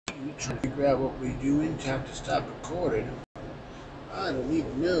trying to figure out what we're doing. Time to stop recording. I don't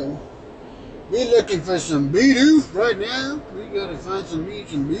even know. We're looking for some Bidoof right now. We gotta find some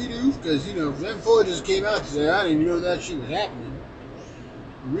Bidoof because Gen 4 just came out today. I didn't even know that shit was happening.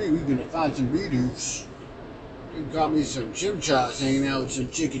 We're gonna find some Bidoofs. We got me some chimchaws hanging out with some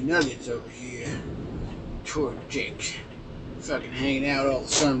chicken nuggets over here. Poor Jake. Fucking hanging out all of a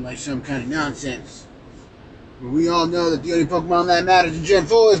sudden like some kind of nonsense. But we all know that the only Pokemon that matters in Gen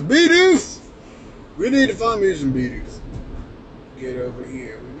 4 is Bidoof. We need to find me some Bidoof. Get over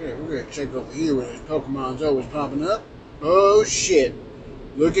here. We're gonna check over here where this Pokemon's always popping up. Oh shit.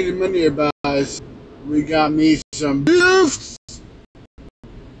 Look at my nearbys. We got me some Bidoofs.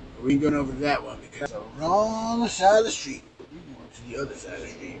 We ain't going over to that one because it's the wrong side of the street. We're going to the other side of the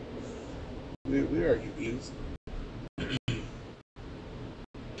street. Where are you, Bidoofs?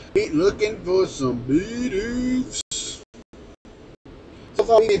 Looking for some Bidoofs. So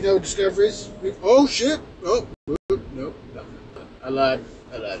far we made no discoveries. Oh shit! Oh, nope. I lied.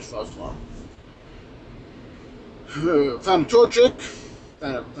 It's false alarm. Found a Torchic.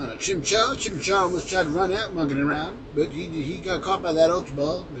 Found a Chimchar. Chimchar almost tried to run out, monkeying around, but he got caught by that Ultra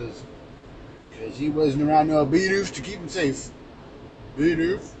Ball because he wasn't around no Bidoof to keep him safe.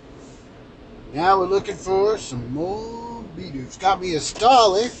 Bidoof. Now we're looking for some more Bidoofs. Got me a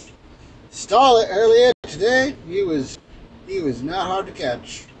Starly. Starly earlier today. He was not hard to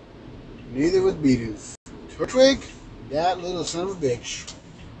catch. Neither was Bidoof. Turtwig, that little son of a bitch,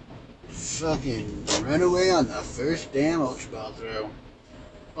 fucking ran away on the first damn Ultra Ball throw.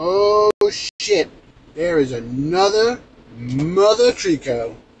 Oh shit! There is another mother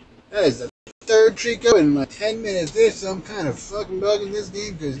Trico. That is the third Trico in like 10 minutes. There's some kind of fucking bug in this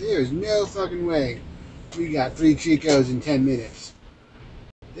game because there is no fucking way we got 3 Tricos in 10 minutes.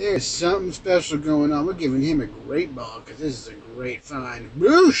 There's something special going on. We're giving him a great ball because this is a great find.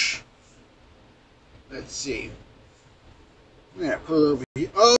 Boosh! Let's see. I'm gonna pull over here.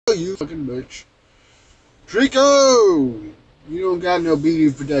 Oh, you fucking bitch. Trico! You don't got no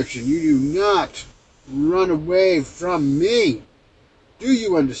Bidoof protection. You do not run away from me. Do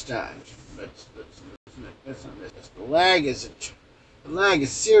you understand? Let's not this. The lag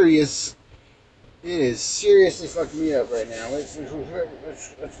is serious. It is seriously fucking me up right now. Let's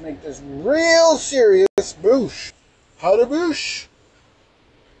make this real serious. Boosh. How to boosh?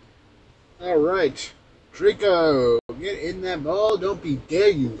 Alright. Trico, get in that ball. Don't be dare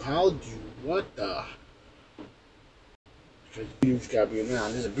you. How do you? What the? Because Bidoof's got to be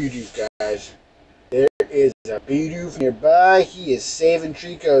around. There's a Bidoof, guys. There is a Bidoof nearby. He is saving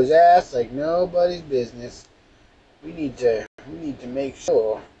Trico's ass like nobody's business. We need to make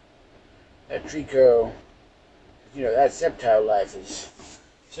sure that Trico, that Sceptile life is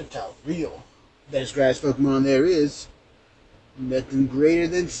Sceptile real. Best grass Pokemon there is. Nothing greater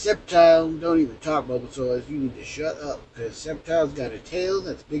than Sceptile. Don't even talk, Bulbasaur. You need to shut up because Sceptile's got a tail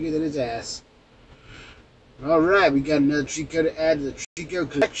that's bigger than his ass. Alright, we got another Trico to add to the Trico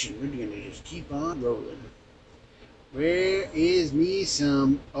collection. We're going to just keep on rolling. Where is me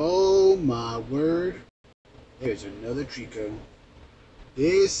some... Oh my word. There's another Trico.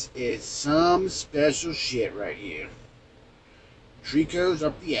 This is some special shit right here. Trico's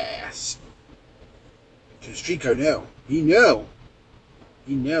up the ass. Because Trico know. He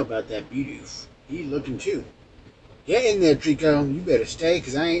know about that Bidoof. He looking too. Get in there, Trico. You better stay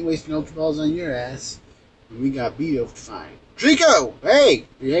because I ain't wasting Ultra Balls on your ass. We got Bidoof to find. Trico! Hey!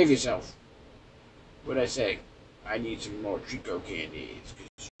 Behave yourself. What'd I say? I need some more Trico candies.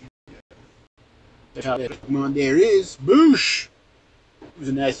 That's how that Pokemon there is. Boosh! It was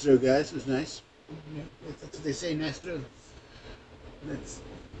a nice throw, guys. It was nice. Yeah, that's what they say, nice throw.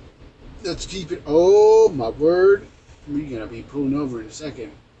 Let's keep it. Oh, my word. We're going to be pulling over in a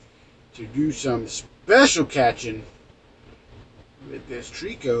second to do some special catching with this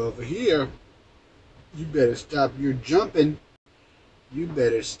Trico over here. You better stop your jumping. You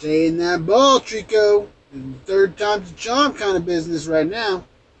better stay in that ball, Trico. Third time's a charm kind of business right now.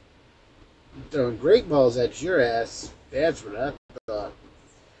 I'm throwing great balls at your ass. That's what I thought.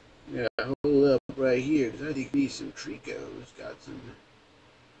 Yeah, hold up right here because I think we need some Tricos. Got some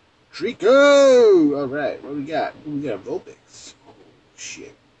Trico! Alright, what we got? We got a Vulpix. Oh,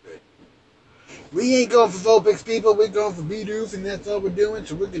 shit. Good. We ain't going for Vulpix, people. We're going for Bidoof, and that's all we're doing,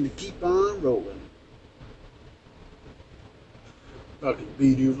 so we're going to keep on rolling. Fucking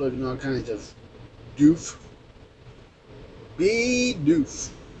Bidoof looking all kinds of doof. Bidoof.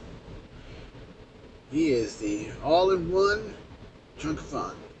 He is the all-in-one chunk of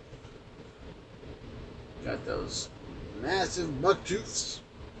fun. Got those massive buck tooths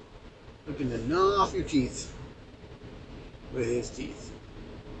looking to gnaw off your teeth with his teeth.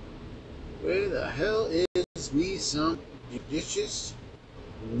 Where the hell is me some judicious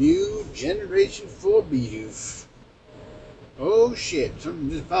new generation 4 Bidoof? Oh shit, something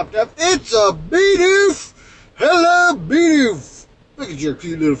just popped up. It's a Bidoof! Hello, Bidoof! Look at your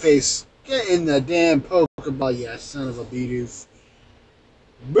cute little face. Get in the damn Pokeball, you son of a Bidoof.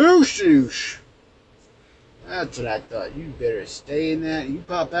 Booshoosh! That's what I thought. You better stay in that. You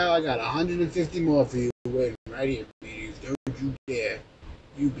pop out, I got 150 more for you waiting right here, Bidoof. Don't you dare.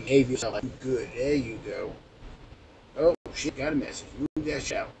 You behave yourself like you good. There you go. Oh, shit, got a message. Move that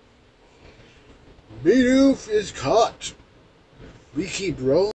shit out. Bidoof is caught. We keep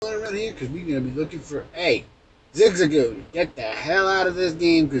rolling around here because we're going to be looking for... Hey, Zigzagoon, get the hell out of this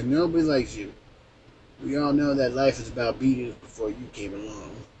game because nobody likes you. We all know that life is about Bidoof before you came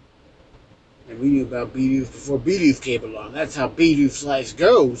along. And we knew about Bidoof before Bidoof came along. That's how Bidoof's life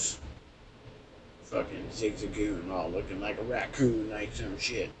goes. Fucking Zigzagoon all looking like a raccoon like some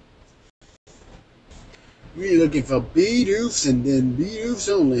shit. We're looking for Bidoofs and then Bidoofs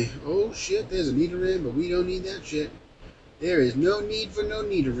only. Oh shit, there's a Nidoran, but we don't need that shit. There is no need for no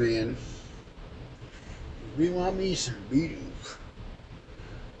Nidoran. We want me some Bidoof.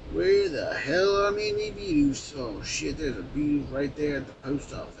 Where the hell are me Bidoofs? Oh shit, there's a Bidoof right there at the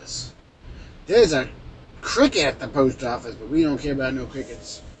post office. There's a cricket at the post office, but we don't care about no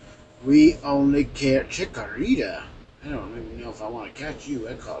crickets. We only care Chikorita. I don't even know if I want to catch you.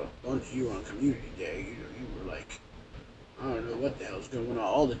 I caught a bunch of you on Community Day. You were like, I don't know what the hell's going on.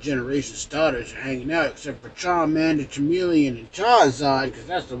 All the Generation starters are hanging out except for Charmander, Chameleon, and Charizard, because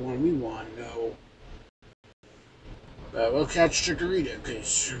that's the one we want to know. But we'll catch Chikorita,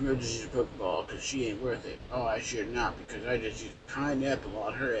 because we'll just use a Pokeball, because she ain't worth it. Oh, I should not, because I just used pineapple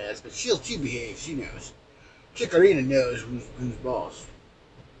on her ass, but she behaves, she knows. Chikorita knows who's boss.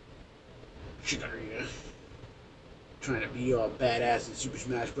 Chikorita. Trying to be all badass in Super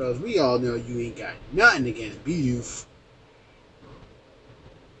Smash Bros. We all know you ain't got nothing against Bidoof.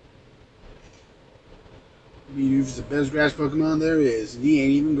 Bidoof's the best grass Pokemon there is, and he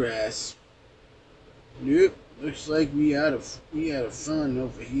ain't even grass. Nope. Looks like we out of fun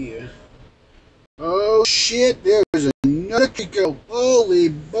over here. Oh shit, there's another Kiko. Holy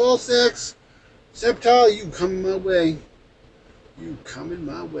ballsacks. Sceptile, you coming my way. You coming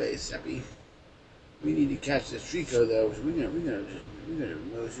my way, Seppy. We need to catch this Trico though, so we're gonna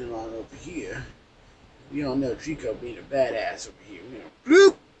mosey along over here. We all know Trico being a badass over here. We're gonna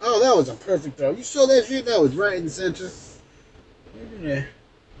bloop! Oh, that was a perfect throw. You saw that shit? That was right in the center. You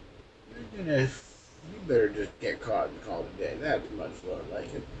better just get caught and call it a day. That's much more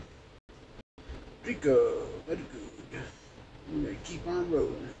like it. Trico, very good. We're gonna keep on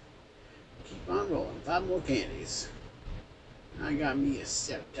rolling. Keep on rolling. 5 more candies. I got me a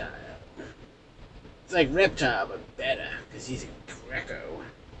Sceptile. It's like Reptile, but better, because he's a Greco.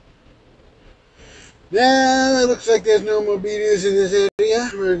 Now, it looks like there's no more Bidoofs in this area.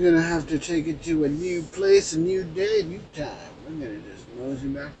 We're going to have to take it to a new place, a new day, a new time. We're going to just mosey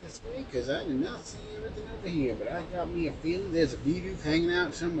back this way, because I did not see everything over here. But I got me a feeling there's a Bidoof hanging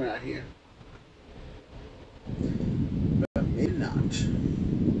out somewhere out here. But maybe not.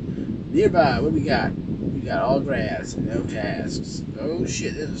 Nearby, what we got? We got all grass and no tasks. Oh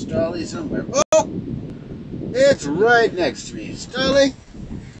shit, there's a Starly somewhere. Oh! It's right next to me. Starly,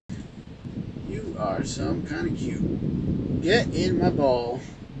 you are some kind of cute. Get in my ball.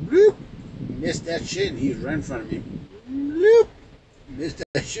 Bloop! Missed that shit and he's right in front of me. Bloop! Missed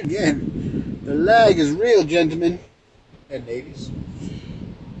that shit again. The lag is real, gentlemen and ladies.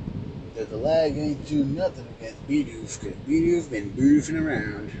 The lag ain't doing nothing against Bidoof, because Bidoof been boofing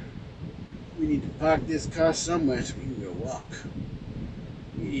around. We need to park this car somewhere so we can go walk.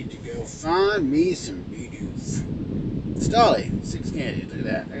 We need to go find me some Bidoof. Starly, 6 candies, look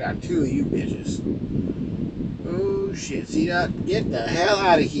at that. I got 2 of you bitches. Oh shit, see that? Get the hell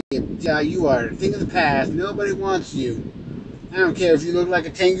out of here. You are a thing of the past. Nobody wants you. I don't care if you look like a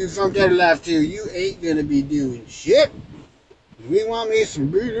Tengu from Dead or Alive 2. You ain't gonna be doing shit. We want me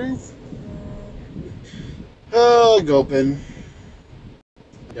some Bidoof. Oh, Gulpin.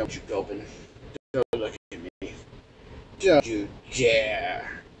 Don't you, Gulpin. Don't look at me. Don't you dare.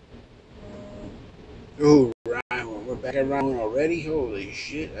 Oh, Rhyhorn. We're back at Rhyhorn already? Holy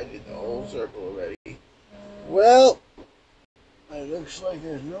shit, I did the whole circle already. Well, it looks like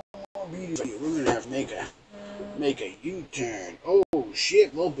there's no more Bidoof here. We're gonna have to make a U-turn. Oh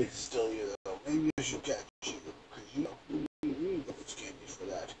shit, Vulpix is still here though. Maybe I should catch you. Because you know, we need those candies for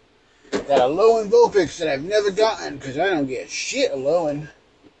that. Got a Alolan Vulpix that I've never gotten because I don't get shit Alolan.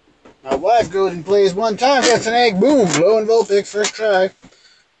 My wife goes and plays one time, gets an egg, boom, Alolan Vulpix, first try.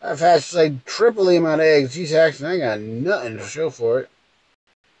 I've hatched like triple the amount of eggs she's hatched and I got nothing to show for it.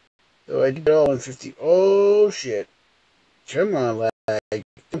 So I did it all in 50. Oh shit. Come on, lag.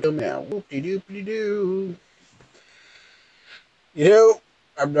 Kill me now. Whoop-de-doop-de-doo. You know,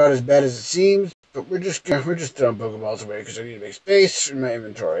 I'm not as bad as it seems, but we're just throwing Pokeballs away because I need to make space in my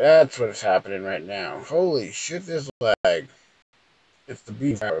inventory. That's what is happening right now. Holy shit, this lag. It's the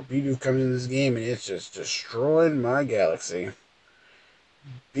Bidoof power. Bidoof comes in this game and it's just destroying my galaxy.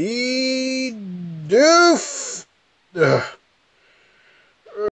 Bidoof! Ugh.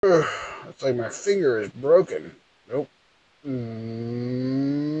 Ugh. It's like my finger is broken. Nope. Now!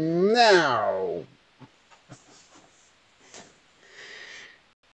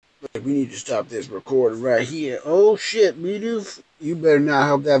 We need to stop this recording right here. Oh shit, Bidoof. You better not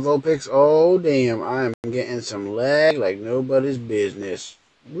help that Vulpix. Oh damn, I am getting some lag like nobody's business.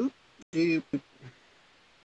 Whoop, doop.